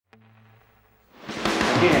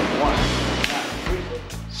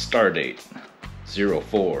Stardate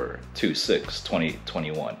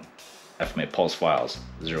 04/26/2021. FMA Pulse Files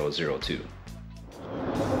 002.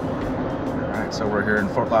 Alright, so we're here in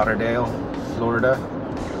Fort Lauderdale, Florida.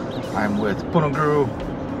 I'm with Punong Guru,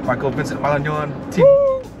 Michael Vincent Malañon, Team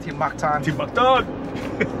MAKTAN. Team MAKTAN!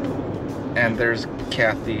 And there's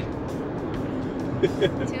Kathy.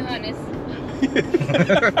 Too honest.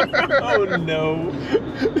 Oh no.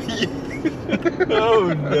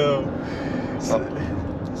 Oh no. So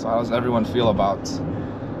how does everyone feel about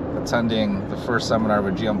attending the first seminar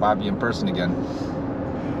with GM Bobby in person again?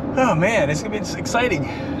 Oh man, it's gonna be exciting.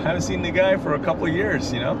 I haven't seen the guy for a couple of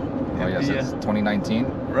years, you know? Oh yes, it's 2019.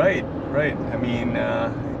 Right. I mean,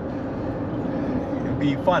 it'll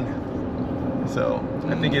be fun. So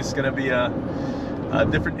I think it's gonna be a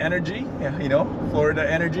different energy, you know, Florida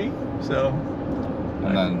energy. So.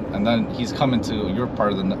 And then he's coming to your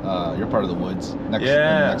part of the woods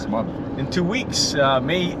next month. In 2 weeks,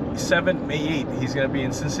 May 7th, May 8th, he's gonna be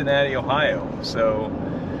in Cincinnati, Ohio. So,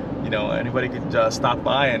 you know, anybody could stop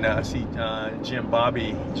by and see GM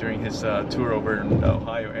Bobby during his tour over in the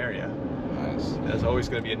Ohio area. Nice. There's always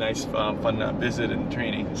gonna be a nice, fun visit and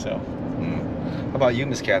training. So. How about you,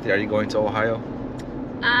 Miss Kathy? Are you going to Ohio?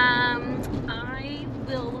 I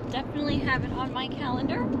will definitely have it on my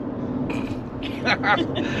calendar.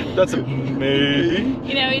 That's a maybe.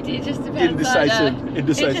 You know, it just depends Indecisive. on it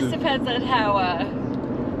just depends on how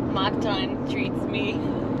MAKTAN treats me.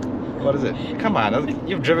 What is it? Come on,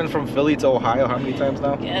 you've driven from Philly to Ohio how many times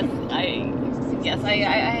now? Yes, I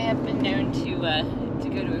have been known to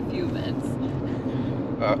go to a few events.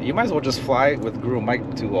 You might as well just fly with Guru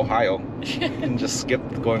Mike to Ohio and just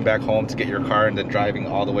skip going back home to get your car and then driving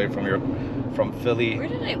all the way from Philly. Where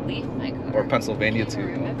did I leave my car? Or Pennsylvania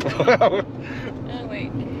to. Oh wait,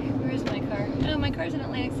 where's my car? Oh, my car's in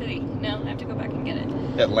Atlantic City. No, I have to go back and get it.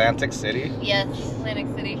 Atlantic City? Yes, Atlantic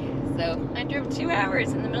City. So I drove 2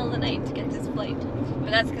 hours in the middle of the night to get this flight,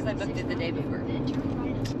 but that's because I booked it the day before,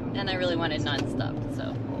 and I really wanted non-stop.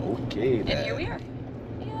 So. Okay. Then. And here we are.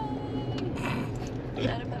 Yay!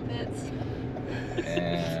 That about bits.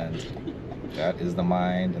 And that is the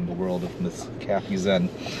mind and the world of Miss Kathy Zen.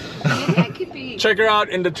 Maybe I could be. Check her out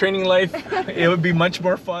in the training life. It would be much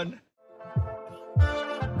more fun.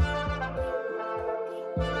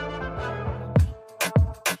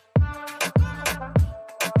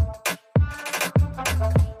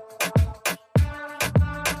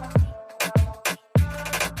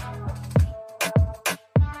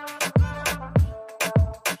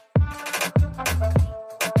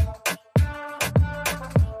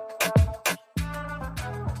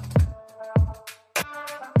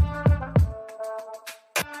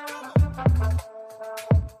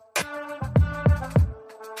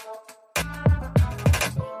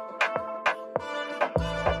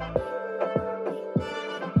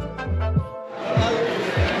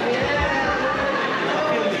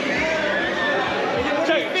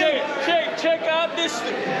 Check out this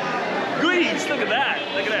goodies. Look at that.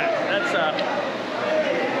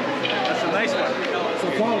 That's a nice one. So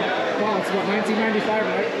Paul, it's about 1995,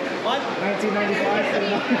 right? What?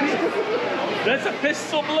 1995. That's a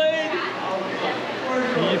pistol blade.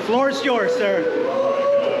 The floor is yours, sir.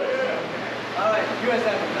 All right, you guys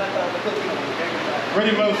have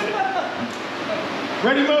Ready motion.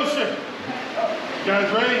 Ready motion. You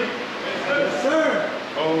guys ready? Yes, sir.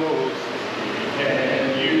 Oh,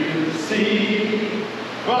 can you see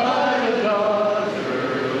by the dawn's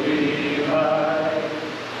early light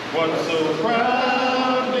what so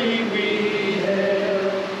proudly we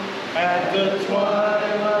hailed at the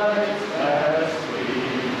twilight's last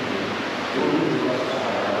gleam? Through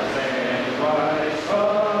stars and bright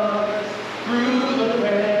stars, through the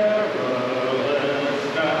perilous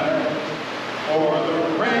night, o'er the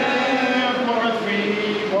ramparts we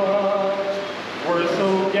watched were so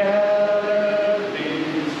gallantly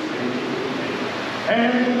streaming,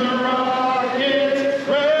 and the rockets'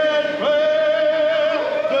 red flare,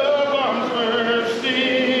 the bombs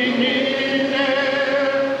bursting in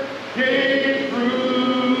air, came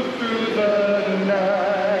through the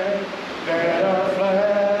night, that our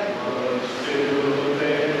flag was still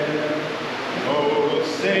there. Oh,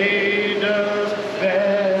 saved us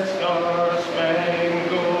that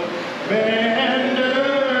star-spangled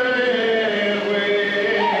banner it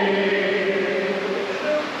waved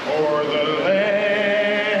o'er the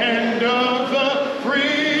land of the free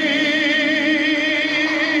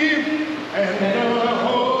and the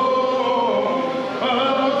home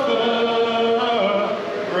of the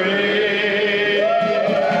brave.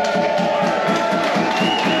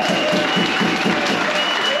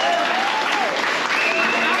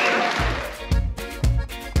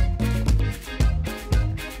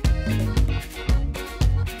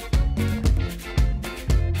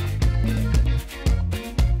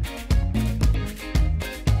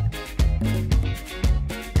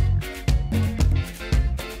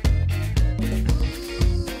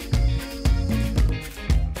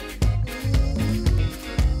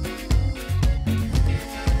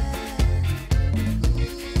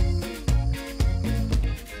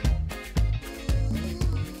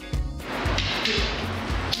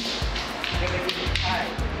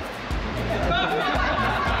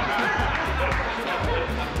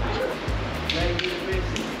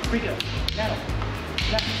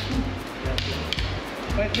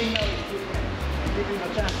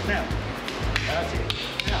 Now. That's it.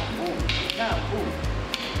 Now, move. Now, move.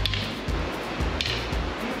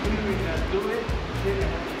 Keep doing that. Do it.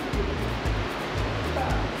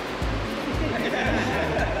 Stop.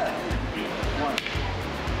 One.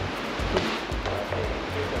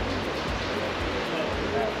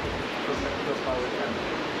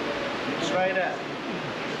 Try that.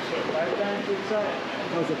 5 times inside.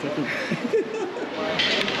 How's it taking?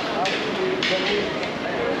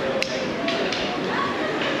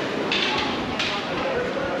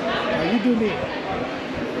 Now you do me.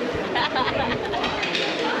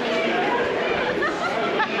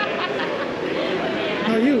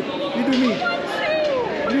 No, you do me.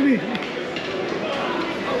 Do me.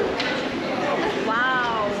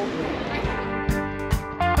 Wow.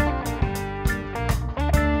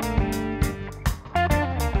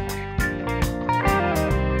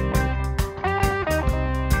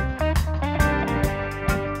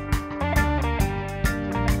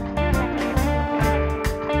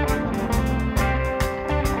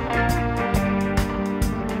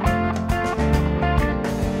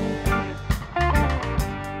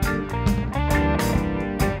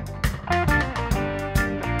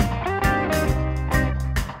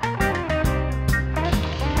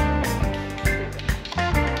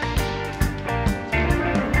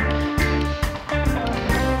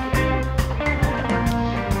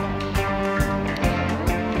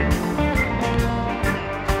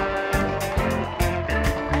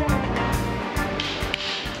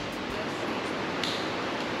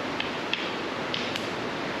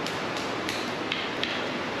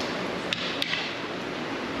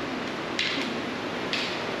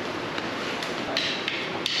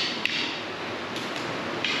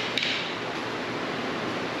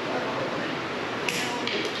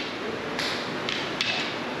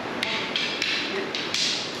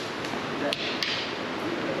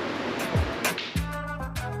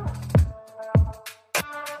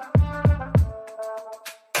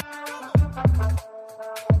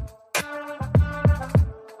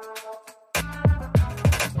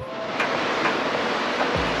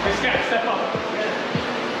 Step up.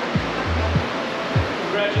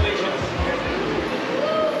 Congratulations.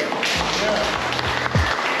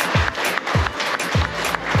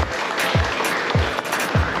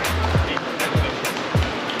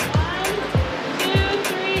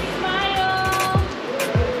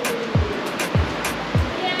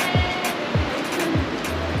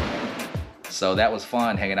 So that was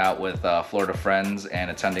fun hanging out with Florida friends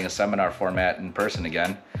and attending a seminar format in person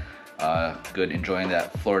again. Good enjoying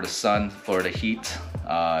that Florida sun, Florida heat.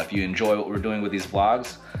 If you enjoy what we're doing with these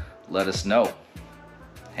vlogs, let us know.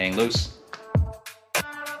 Hang loose.